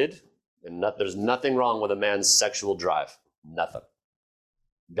God created, and there's nothing wrong with a man's sexual drive. Nothing.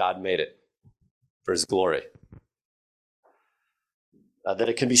 God made it for his glory. That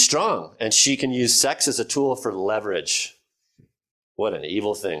it can be strong, and she can use sex as a tool for leverage. What an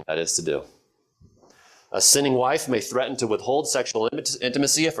evil thing that is to do. A sinning wife may threaten to withhold sexual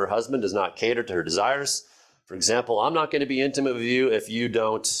intimacy if her husband does not cater to her desires. For example, I'm not going to be intimate with you if you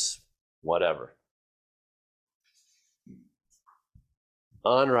don't whatever.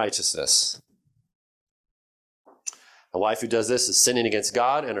 Unrighteousness. A wife who does this is sinning against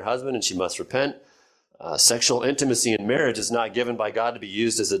God and her husband, and she must repent. Sexual intimacy in marriage is not given by God to be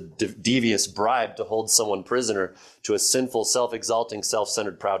used as a devious bribe to hold someone prisoner to a sinful, self-exalting,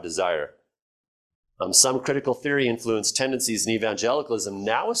 self-centered, proud desire. Some critical theory influenced tendencies in evangelicalism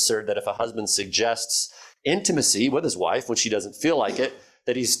now assert that if a husband suggests intimacy with his wife when she doesn't feel like it,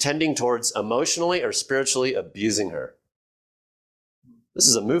 that he's tending towards emotionally or spiritually abusing her. This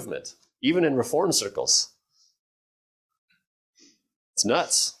is a movement, even in reform circles. It's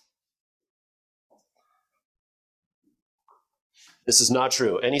nuts. This is not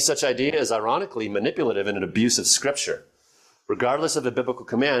true. Any such idea is ironically manipulative and an abuse of Scripture. Regardless of the biblical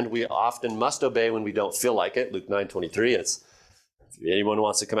command, we often must obey when we don't feel like it. Luke 9:23, if anyone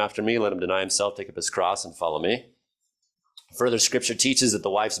wants to come after me, let him deny himself, take up his cross, and follow me. Further, Scripture teaches that the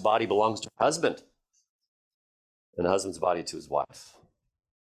wife's body belongs to her husband. and the husband's body to his wife.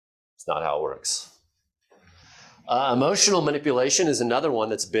 It's not how it works. Emotional manipulation is another one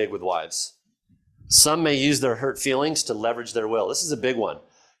that's big with wives. Some may use their hurt feelings to leverage their will. This is a big one,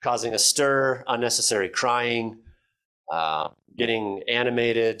 causing a stir, unnecessary crying, getting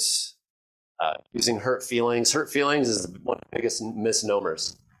animated, using hurt feelings. Hurt feelings is one of the biggest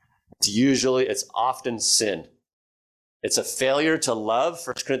misnomers. It's often sin. It's a failure to love,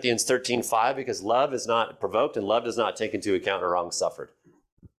 1 Corinthians 13:5, because love is not provoked and love does not take into account a wrong suffered.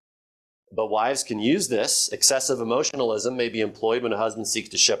 But wives can use this. Excessive emotionalism may be employed when a husband seeks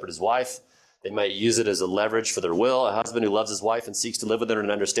to shepherd his wife. They might use it as a leverage for their will. A husband who loves his wife and seeks to live with her in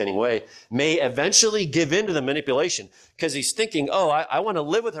an understanding way may eventually give in to the manipulation because he's thinking, I want to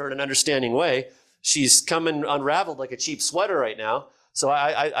live with her in an understanding way. She's coming unraveled like a cheap sweater right now. So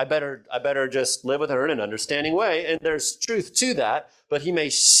I better just live with her in an understanding way. And there's truth to that, but he may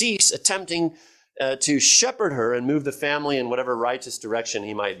cease attempting to shepherd her and move the family in whatever righteous direction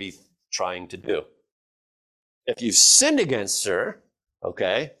he might be trying to do. If you've sinned against her,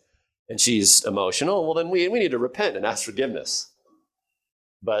 okay, and she's emotional, well, then we need to repent and ask forgiveness.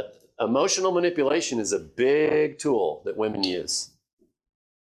 But emotional manipulation is a big tool that women use.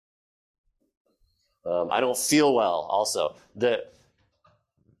 I don't feel well also.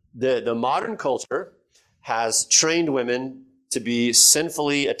 The modern culture has trained women to be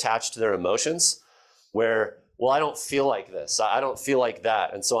sinfully attached to their emotions where, well, I don't feel like this. I don't feel like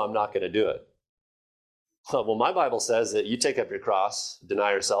that, and so I'm not going to do it. Well, my Bible says that you take up your cross,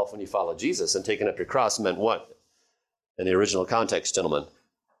 deny yourself when you follow Jesus, and taking up your cross meant what? In the original context, gentlemen.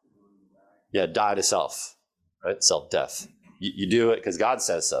 Yeah, die to self, right? Self-death. You do it because God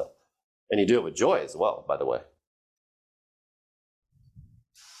says so. And you do it with joy as well, by the way.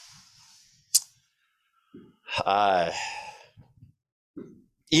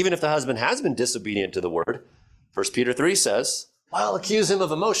 Even if the husband has been disobedient to the word, 1 Peter 3 says, I'll accuse him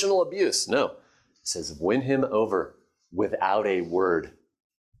of emotional abuse. No, it says, win him over without a word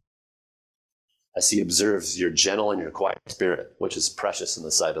as he observes your gentle and your quiet spirit, which is precious in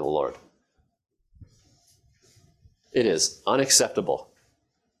the sight of the Lord. It is unacceptable,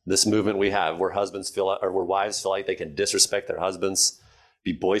 this movement we have where wives feel like they can disrespect their husbands,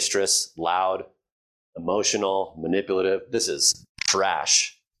 be boisterous, loud, emotional, manipulative. This is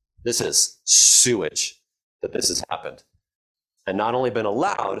trash. This is sewage that this has happened. And not only been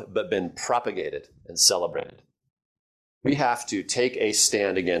allowed, but been propagated and celebrated. We have to take a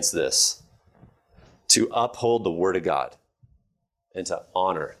stand against this, to uphold the Word of God and to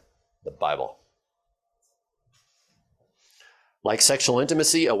honor the Bible. Like sexual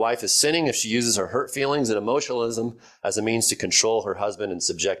intimacy, a wife is sinning if she uses her hurt feelings and emotionalism as a means to control her husband and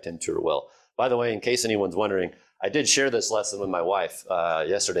subject him to her will. By the way, in case anyone's wondering, I did share this lesson with my wife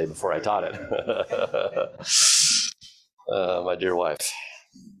yesterday before I taught it. My dear wife.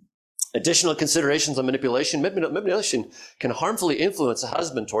 Additional considerations on manipulation. Manipulation can harmfully influence a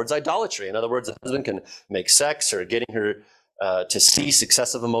husband towards idolatry. In other words, a husband can make sex or getting her to cease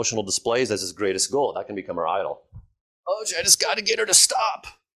excessive emotional displays as his greatest goal. That can become her idol. Oh, I just got to get her to stop.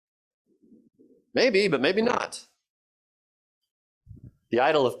 Maybe, but maybe not. The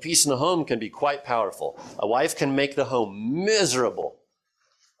idol of peace in the home can be quite powerful. A wife can make the home miserable,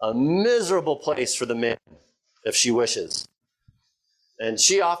 a miserable place for the man if she wishes. And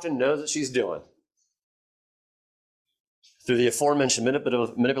she often knows what she's doing. Through the aforementioned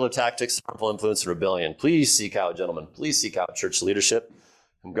manipulative tactics, harmful influence, and rebellion. Please seek out, gentlemen, please seek out church leadership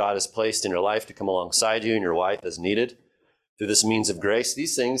whom God has placed in your life to come alongside you and your wife as needed. Through this means of grace,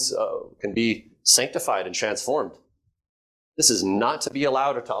 these things can be sanctified and transformed. This is not to be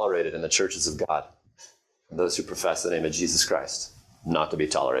allowed or tolerated in the churches of God. Those who profess the name of Jesus Christ, not to be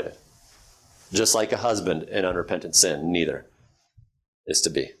tolerated. Just like a husband in unrepentant sin, neither is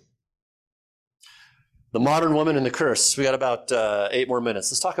to be. The modern woman and the curse. We got about 8 more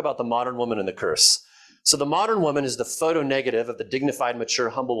minutes. Let's talk about the modern woman and the curse. So the modern woman is the photo negative of the dignified, mature,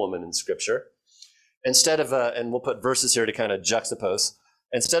 humble woman in Scripture. Instead of and we'll put verses here to kind of juxtapose.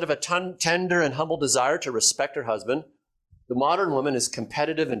 Instead of a tender and humble desire to respect her husband, the modern woman is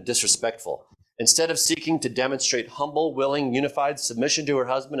competitive and disrespectful. Instead of seeking to demonstrate humble, willing, unified submission to her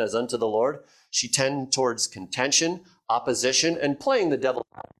husband as unto the Lord, she tends towards contention, opposition, and playing the devil.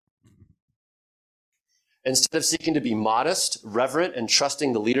 Instead of seeking to be modest, reverent, and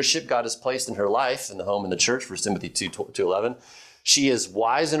trusting the leadership God has placed in her life, in the home and the church, 1 Timothy 2:11, she is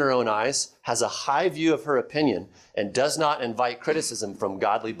wise in her own eyes, has a high view of her opinion, and does not invite criticism from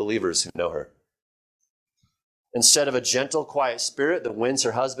godly believers who know her. Instead of a gentle, quiet spirit that wins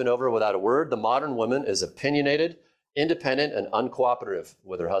her husband over without a word, the modern woman is opinionated, independent, and uncooperative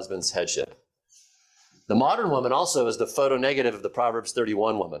with her husband's headship. The modern woman also is the photo negative of the Proverbs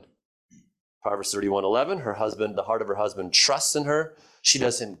 31 woman. Proverbs 31:11, her husband, the heart of her husband trusts in her. She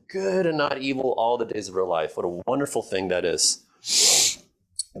does him good and not evil all the days of her life. What a wonderful thing that is.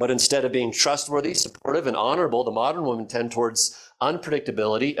 But instead of being trustworthy, supportive, and honorable, the modern woman tends towards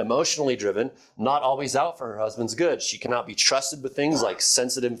unpredictability, emotionally driven, not always out for her husband's good. She cannot be trusted with things like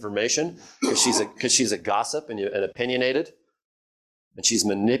sensitive information because she's a gossip and opinionated, and she's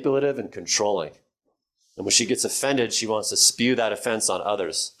manipulative and controlling. And when she gets offended, she wants to spew that offense on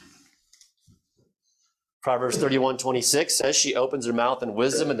others. Proverbs 31:26 says she opens her mouth in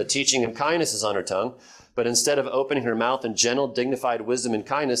wisdom and the teaching and kindness is on her tongue. But instead of opening her mouth in gentle, dignified wisdom and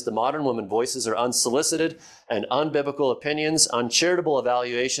kindness, the modern woman voices her unsolicited and unbiblical opinions, uncharitable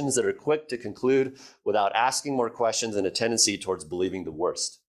evaluations that are quick to conclude without asking more questions, and a tendency towards believing the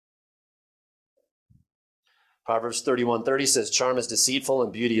worst. Proverbs 31:30 says, charm is deceitful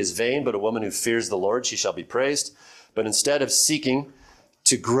and beauty is vain, but a woman who fears the Lord, she shall be praised. But instead of seeking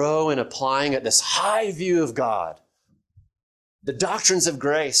to grow in applying at this high view of God, the doctrines of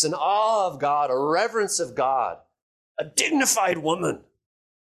grace, an awe of God, a reverence of God, a dignified woman,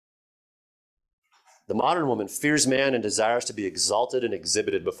 the modern woman fears man and desires to be exalted and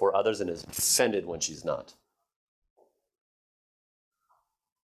exhibited before others and is offended when she's not.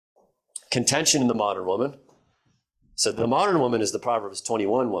 Contention in the modern woman. So the modern woman is the Proverbs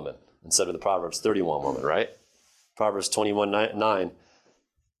 21 woman instead of the Proverbs 31 woman, right? Proverbs 21:9.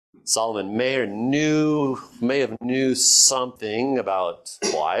 Solomon may have knew something about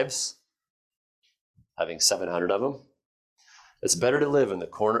wives, having 700 of them. It's better to live in a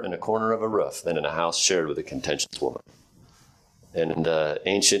corner of a roof than in a house shared with a contentious woman. And in the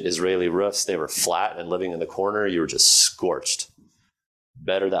ancient Israeli roofs, they were flat, and living in the corner, you were just scorched.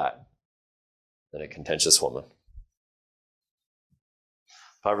 Better that than a contentious woman.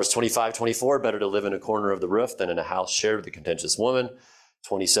 Proverbs 25:24, better to live in a corner of the roof than in a house shared with a contentious woman.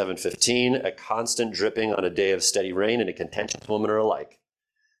 27:15, a constant dripping on a day of steady rain and a contentious woman are alike.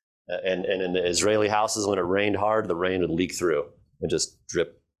 And in the Israeli houses, when it rained hard, the rain would leak through and just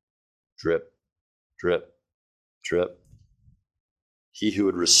drip, drip, drip, drip. He who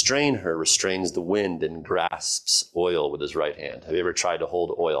would restrain her restrains the wind and grasps oil with his right hand. Have you ever tried to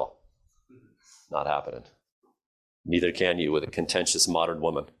hold oil? Not happening. Neither can you with a contentious modern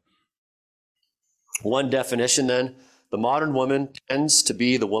woman. One definition then, the modern woman tends to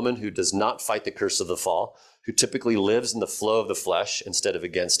be the woman who does not fight the curse of the fall, who typically lives in the flow of the flesh instead of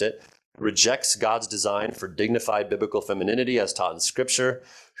against it, rejects God's design for dignified biblical femininity as taught in Scripture,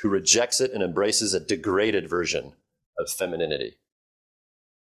 who rejects it and embraces a degraded version of femininity.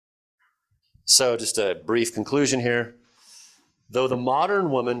 So just a brief conclusion here. Though the modern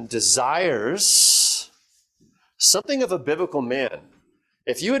woman desires something of a biblical man,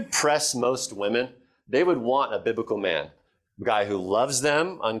 if you would press most women, they would want a biblical man, a guy who loves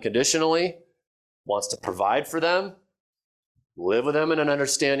them unconditionally, wants to provide for them, live with them in an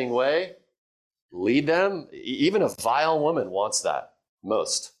understanding way, lead them. Even a vile woman wants that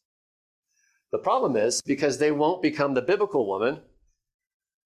most. The problem is, because they won't become the biblical woman,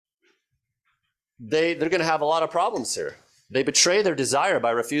 they're going to have a lot of problems here. They betray their desire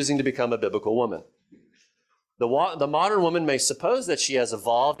by refusing to become a biblical woman. The modern woman may suppose that she has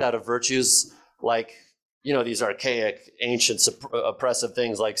evolved out of virtues like, these archaic, ancient, oppressive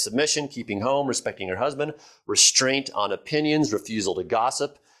things like submission, keeping home, respecting her husband, restraint on opinions, refusal to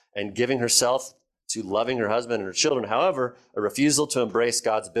gossip, and giving herself to loving her husband and her children. However, a refusal to embrace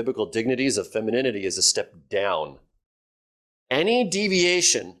God's biblical dignities of femininity is a step down. Any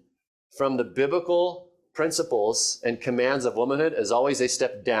deviation from the biblical principles and commands of womanhood is always a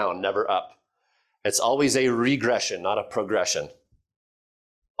step down, never up. It's always a regression, not a progression.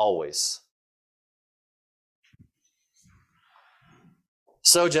 Always.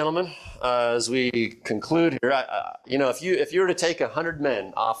 So, gentlemen, as we conclude here, if you were to take 100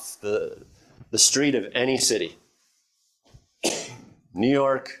 men off the street of any city, New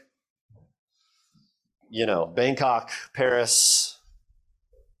York, Bangkok, Paris,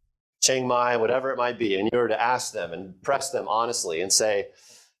 Chiang Mai, whatever it might be, and you were to ask them and press them honestly and say,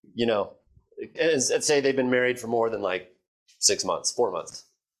 and say they've been married for more than 6 months, 4 months.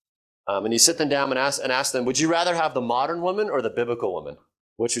 And you sit them down and ask them, would you rather have the modern woman or the biblical woman?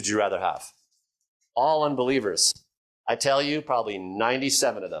 Which would you rather have? All unbelievers. I tell you, probably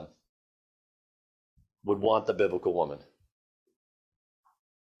 97 of them would want the biblical woman.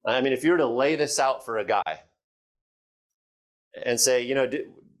 I mean, if you were to lay this out for a guy and say,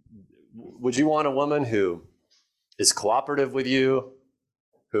 would you want a woman who is cooperative with you,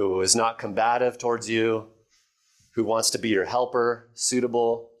 who is not combative towards you, who wants to be your helper,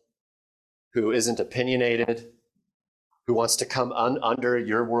 suitable, who isn't opinionated, who wants to come under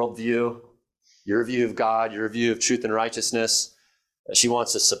your worldview, your view of God, your view of truth and righteousness. She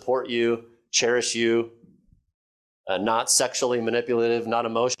wants to support you, cherish you, not sexually manipulative, not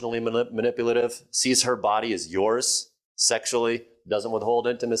emotionally manipulative, sees her body as yours sexually, doesn't withhold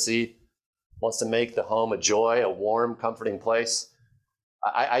intimacy, wants to make the home a joy, a warm, comforting place.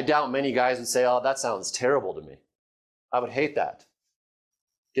 I doubt many guys would say, oh, that sounds terrible to me. I would hate that.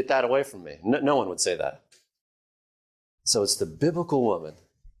 Get that away from me. No one would say that. So it's the biblical woman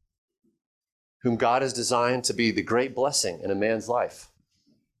whom God has designed to be the great blessing in a man's life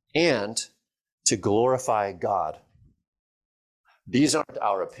and to glorify God. These aren't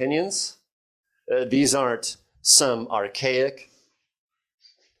our opinions. These aren't some archaic,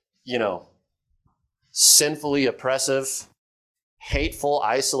 sinfully oppressive, hateful,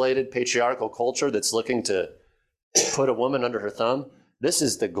 isolated, patriarchal culture that's looking to put a woman under her thumb. This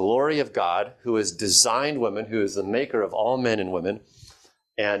is the glory of God, who has designed women, who is the maker of all men and women,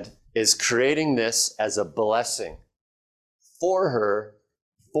 and is creating this as a blessing for her,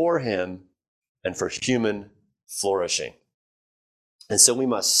 for him, and for human flourishing. And so we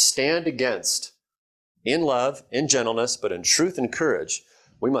must stand against, in love, in gentleness, but in truth and courage,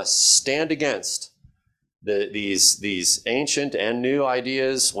 we must stand against these ancient and new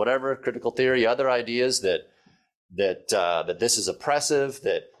ideas, whatever, critical theory, other ideas that this is oppressive,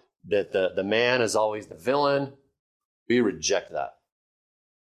 that the man is always the villain. We reject that.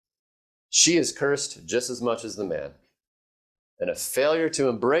 She is cursed just as much as the man. And a failure to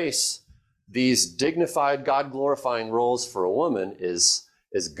embrace these dignified, God-glorifying roles for a woman is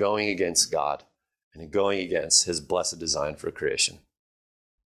going against God and going against his blessed design for creation.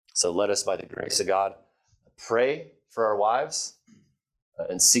 So let us, by the grace of God, pray for our wives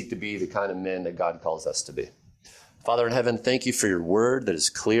and seek to be the kind of men that God calls us to be. Father in heaven, thank you for your word that is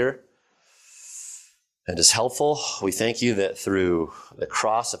clear and is helpful. We thank you that through the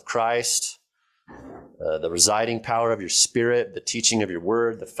cross of Christ, the residing power of your Spirit, the teaching of your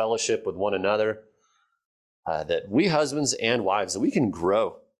word, the fellowship with one another, that we husbands and wives, that we can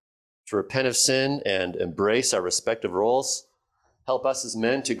grow to repent of sin and embrace our respective roles. Help us as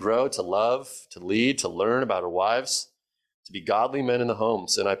men to grow, to love, to lead, to learn about our wives, to be godly men in the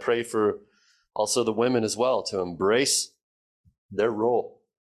homes. And I pray for also the women as well, to embrace their role,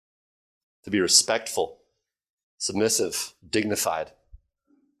 to be respectful, submissive, dignified,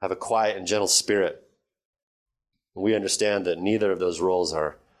 have a quiet and gentle spirit. We understand that neither of those roles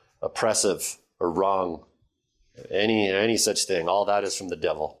are oppressive or wrong, any such thing. All that is from the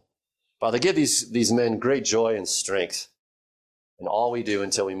devil. Father, give these men great joy and strength in all we do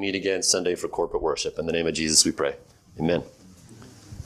until we meet again Sunday for corporate worship. In the name of Jesus we pray. Amen.